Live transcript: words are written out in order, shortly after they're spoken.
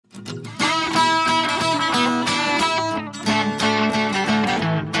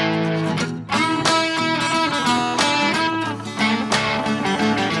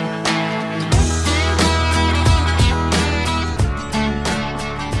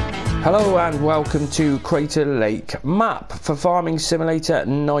Hello and welcome to Crater Lake map for Farming Simulator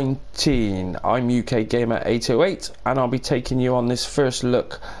 19. I'm UK Gamer 808 and I'll be taking you on this first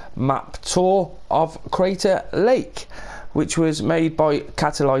look map tour of Crater Lake, which was made by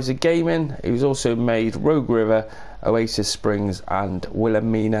Catalyzer Gaming. It was also made Rogue River, Oasis Springs and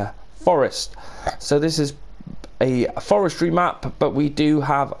Wilhelmina Forest. So this is a forestry map, but we do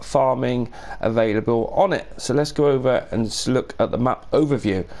have farming available on it. So let's go over and look at the map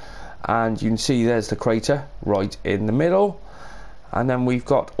overview. And you can see there's the crater right in the middle, and then we've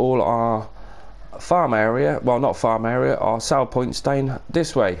got all our farm area, well not farm area, our sell points down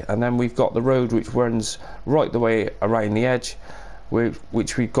this way, and then we've got the road which runs right the way around the edge,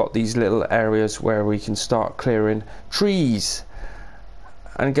 which we've got these little areas where we can start clearing trees,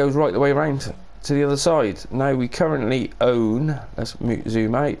 and it goes right the way around to the other side. Now we currently own, let's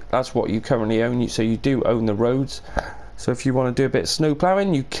zoom out, that's what you currently own, so you do own the roads. So if you want to do a bit of snow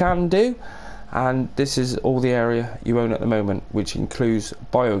ploughing, you can do, and this is all the area you own at the moment, which includes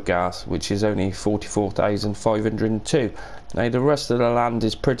biogas, which is only 44,502. Now the rest of the land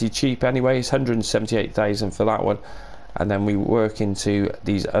is pretty cheap anyway, it's 178,000 for that one, and then we work into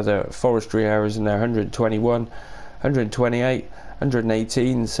these other forestry areas and they're 121, 128,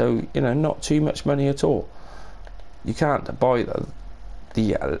 118, so you know, not too much money at all. You can't buy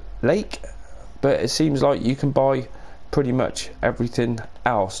the lake, but it seems like you can buy pretty much everything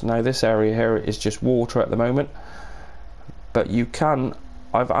else. Now this area here is just water at the moment, but you can,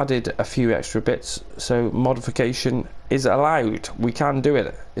 I've added a few extra bits, so modification is allowed. We can do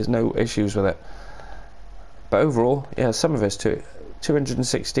it, there's no issues with it. But overall, yeah, some of it's to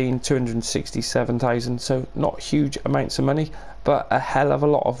 267,000, so not huge amounts of money, but a hell of a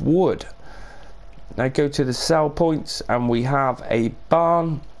lot of wood. Now go to the sell points and we have a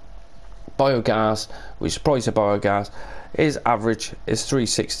barn. Biogas, which the price of biogas is average, is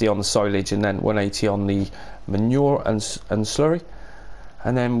 360 on the silage and then 180 on the manure and slurry.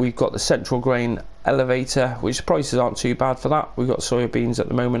 And then we've got the central grain elevator, which prices aren't too bad for that. We've got soybeans at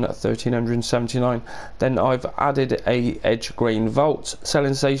the moment at 1379. Then I've added a edge grain vault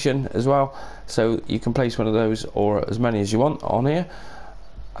selling station as well, so you can place one of those or as many as you want on here.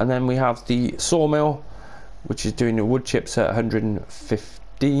 And then we have the sawmill, which is doing the wood chips at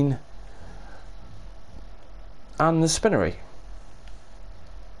 115, and the spinnery.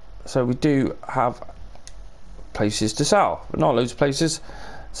 So we do have places to sell, but not loads of places.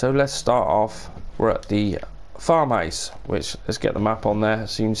 So let's start off, we're at the farmhouse, which, let's get the map on there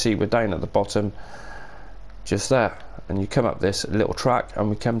so you can see we're down at the bottom just there, and you come up this little track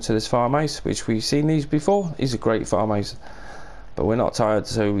and we come to this farmhouse, which we've seen these before. These are great farmhouse, but we're not tired,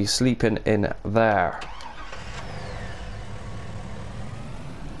 so we're sleeping in there,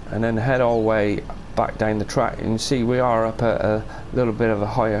 and then head our way back down the track. And you see we are up at a little bit of a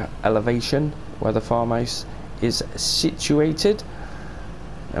higher elevation where the farmhouse is situated,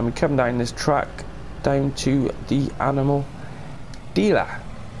 and we come down this track down to the animal dealer,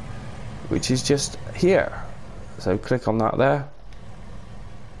 which is just here, so click on that there.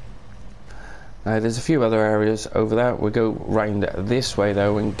 Now there's a few other areas over there, we'll go round this way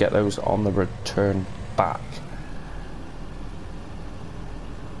though and get those on the return back.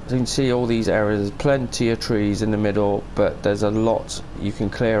 You can see all these areas, there's plenty of trees in the middle, but there's a lot you can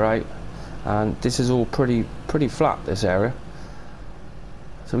clear out, and this is all pretty flat, this area.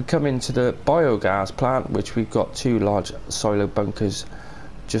 So we come into the biogas plant, which we've got two large silo bunkers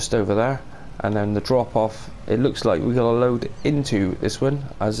just over there, and then the drop off, it looks like we've got to load into this one,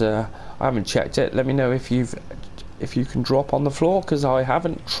 as I haven't checked it. Let me know if you can drop on the floor, because I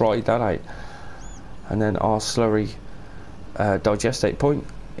haven't tried that out. And then our slurry digestate point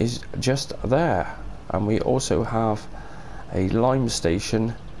is just there, and we also have a lime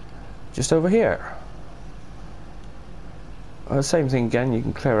station just over here. Same thing again, you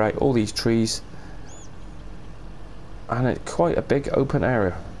can clear out all these trees, and it's quite a big open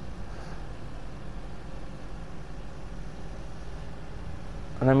area.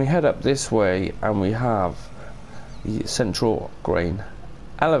 And then we head up this way and we have the central grain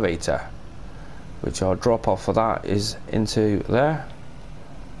elevator, which our drop off for that is into there.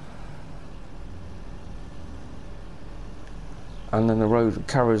 And then the road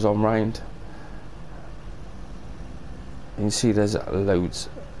carries on round. You can see there's loads,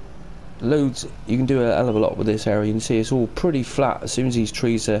 you can do a hell of a lot with this area. You can see it's all pretty flat. As soon as these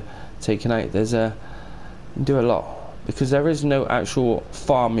trees are taken out, you can do a lot, because there is no actual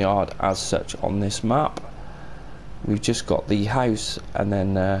farmyard as such on this map. We've just got the house, and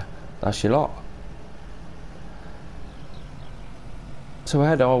then that's your lot. So we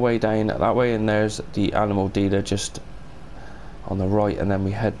head our way down that way, and there's the animal dealer just on the right, and then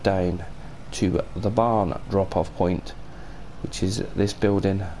we head down to the barn drop off point, which is this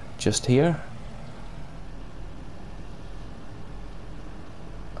building just here,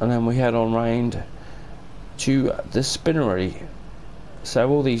 and then we head on round to the spinnery. So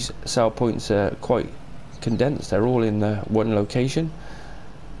all these sell points are quite condensed, they're all in the one location.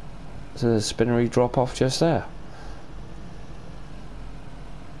 So the spinnery drop off just there,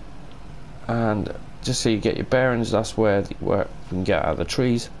 and just so you get your bearings, that's where you can get out of the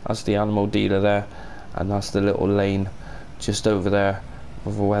trees. That's the animal dealer there, and that's the little lane just over there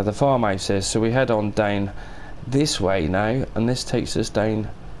over where the farmhouse is. So we head on down this way now, and this takes us down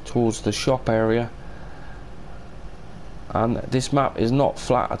towards the shop area. And this map is not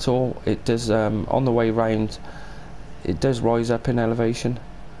flat at all. It does on the way round, it does rise up in elevation.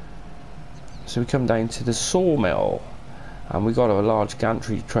 So we come down to the sawmill, and we got a large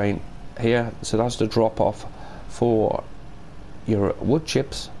gantry train here, so that's the drop off for your wood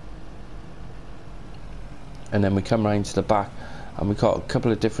chips. And then we come round to the back, and we got a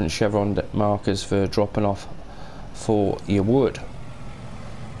couple of different chevron markers for dropping off for your wood.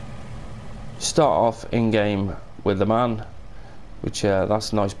 Start off in game with the man, which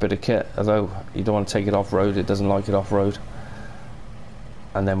that's a nice bit of kit, although you don't want to take it off road, it doesn't like it off road.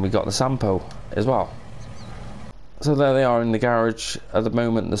 And then we got the Sampo as well. So there they are in the garage. At the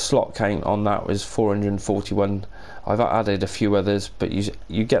moment the slot count on that was 441. I've added a few others, but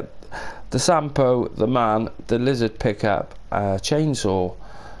you get the Sampo, the man, the lizard pickup, chainsaw,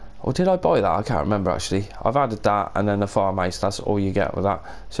 or did I buy that? I can't remember actually. I've added that, and then the farmhouse, that's all you get with that.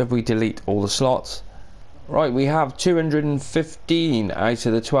 So if we delete all the slots, right, we have 215 out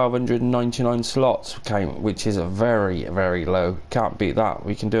of the 1299 slots count, which is a very, very low. Can't beat that.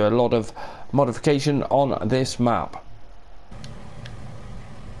 We can do a lot of modification on this map,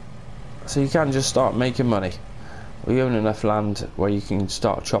 so you can just start making money. We own enough land where you can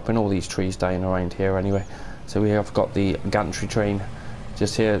start chopping all these trees down around here anyway. So we have got the gantry train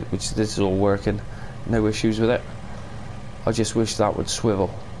just here, which this is all working, no issues with it. I just wish that would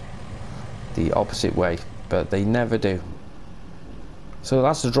swivel the opposite way, but they never do. So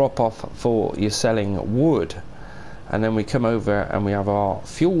that's the drop off for your selling wood. And then we come over and we have our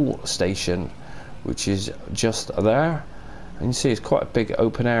fuel station, which is just there. And you see it's quite a big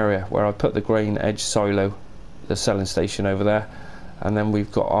open area where I put the grain edge silo, the selling station over there. And then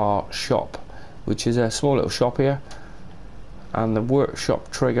we've got our shop, which is a small little shop here. And the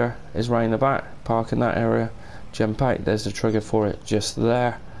workshop trigger is round the back. Park in that area, jump out, there's the trigger for it just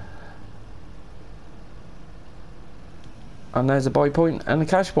there. And there's a buy point and a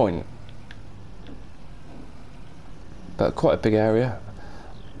cash point. But quite a big area.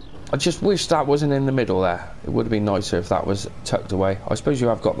 I just wish that wasn't in the middle there. It would have been nicer if that was tucked away. I suppose you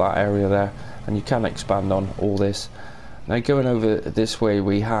have got that area there, and you can expand on all this. Now going over this way,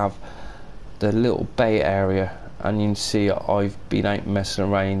 we have the little bay area, and you can see I've been out messing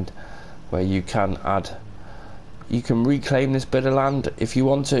around where you can reclaim this bit of land if you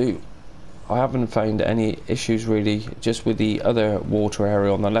want to. I haven't found any issues really, just with the other water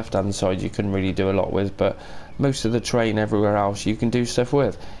area on the left hand side you couldn't really do a lot with, but most of the terrain everywhere else you can do stuff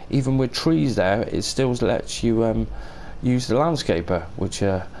with. Even with trees there, it still lets you use the landscaper, which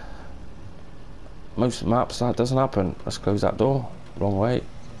most maps that doesn't happen. Let's close that door, wrong way,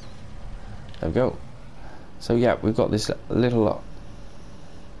 there we go. So yeah, we've got this little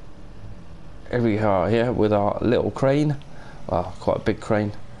area here with our little crane, well, quite a big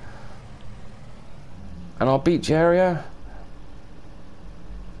crane. And our beach area,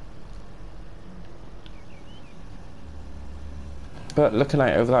 but looking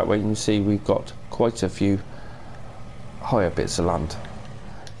out over that way, you can see we've got quite a few higher bits of land.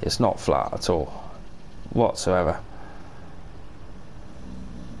 It's not flat at all whatsoever.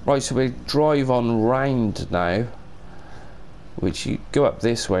 Right, so we drive on round now, which you go up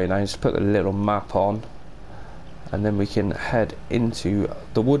this way now, just put the little map on, and then we can head into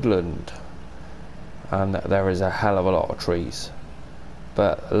the woodland. And there is a hell of a lot of trees,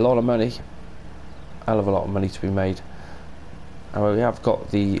 but a lot of money, hell of a lot of money to be made. And we have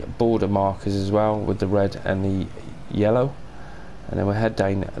got the border markers as well with the red and the yellow, and then we'll head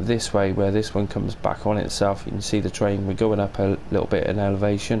down this way where this one comes back on itself. You can see the train, we're going up a little bit in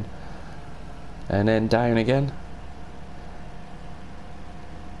elevation and then down again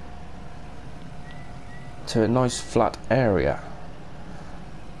to a nice flat area.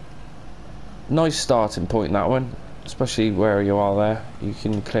 Nice starting point, that one, especially where you are there. You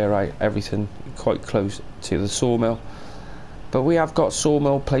can clear out everything quite close to the sawmill, but we have got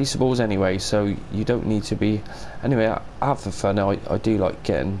sawmill placeables anyway, so you don't need to be. Anyway, I have for fun. I do like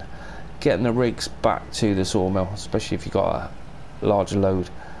getting the rigs back to the sawmill, especially if you got larger load.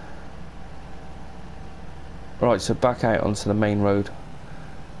 Right, so back out onto the main road,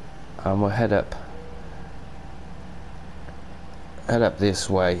 and we'll head up this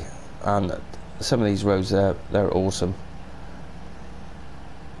way. And some of these roads they're awesome.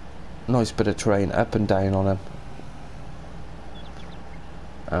 Nice bit of terrain up and down on them.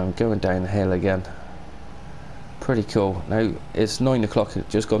 And going down the hill again. Pretty cool. Now it's 9 o'clock,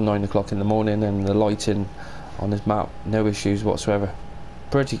 just gone 9 o'clock in the morning, and the lighting on this map, no issues whatsoever.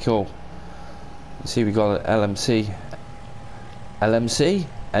 Pretty cool. You see we got an NMC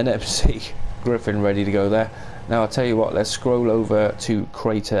Griffin ready to go there. Now I'll tell you what, let's scroll over to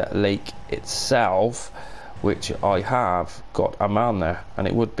Crater Lake itself, which I have got a man there, and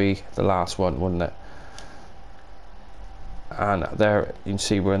it would be the last one, wouldn't it? And there you can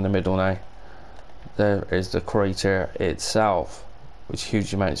see we're in the middle now. There is the crater itself, with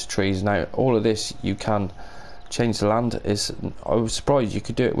huge amounts of trees. Now all of this you can change the land. I was surprised you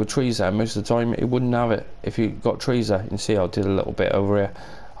could do it with trees there. Most of the time it wouldn't have it if you got trees there. You can see I did a little bit over here.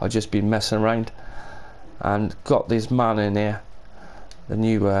 I've just been messing around and got this man in here, the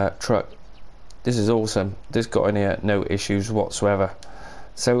new truck. This is awesome. This got in here, no issues whatsoever.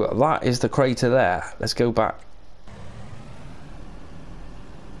 So that is the crater there. Let's go back.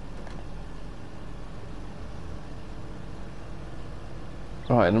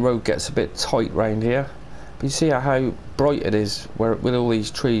 Right, and the road gets a bit tight round here, but you see how bright it is where with all these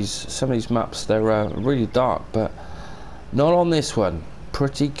trees. Some of these maps, they're really dark, but not on this one.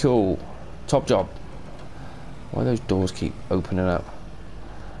 Pretty cool. Top job. Why those doors keep opening up?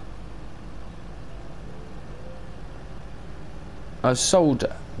 I sold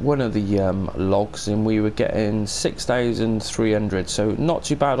one of the logs and we were getting 6,300, so not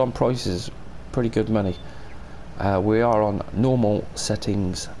too bad on prices. Pretty good money. We are on normal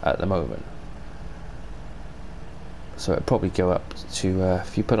settings at the moment, so it'll probably go up to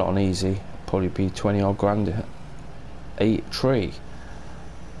if you put it on easy, probably be 20 odd grand a tree. You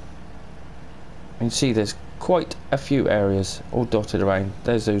can see there's quite a few areas all dotted around.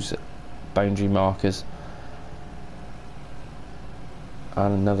 There's those boundary markers,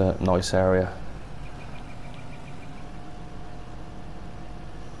 and another nice area.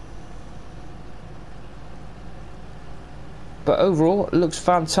 But overall it looks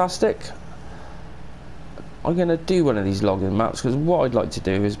fantastic. I'm going to do one of these logging maps, because what I'd like to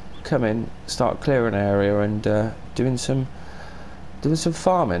do is come in, start clearing an area and doing some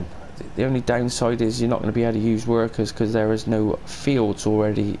farming. The only downside is you're not going to be able to use workers because there is no fields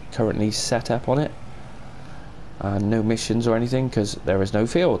already currently set up on it, and no missions or anything because there is no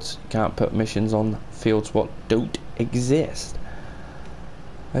fields. You can't put missions on fields what don't exist.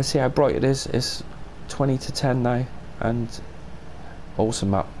 Let's see how bright it is. It's 20 to 10 now, and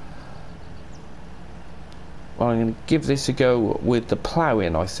awesome map. Well, I'm going to give this a go with the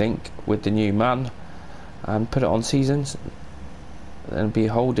ploughing, I think, with the new man, and put it on seasons, and it'll be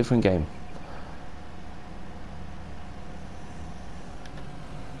a whole different game.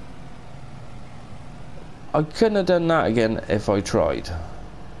 I couldn't have done that again if I tried.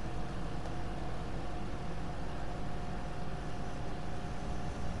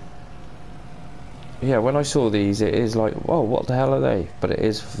 Yeah, when I saw these, it is like, whoa, what the hell are they? But it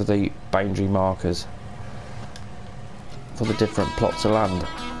is for the boundary markers for the different plots of land.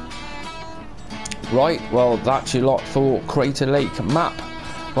 Right, well, that's your lot for Crater Lake map.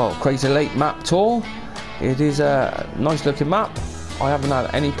 Well, Crater Lake map tour. It is a nice looking map. I haven't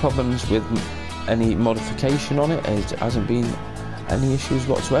had any problems with any modification on it. It hasn't been any issues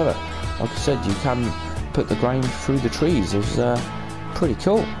whatsoever. Like I said, you can put the ground through the trees. It's pretty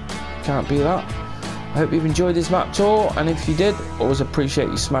cool. Can't beat that. I hope you've enjoyed this map tour, and if you did, always appreciate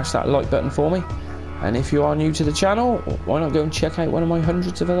you smash that like button for me. And if you are new to the channel, why not go and check out one of my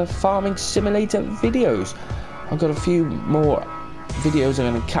hundreds of other farming simulator videos. I've got a few more videos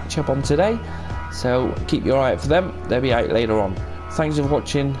I'm going to catch up on today, so keep your eye out for them. They'll be out later on. Thanks for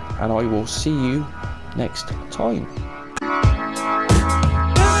watching, and I will see you next time.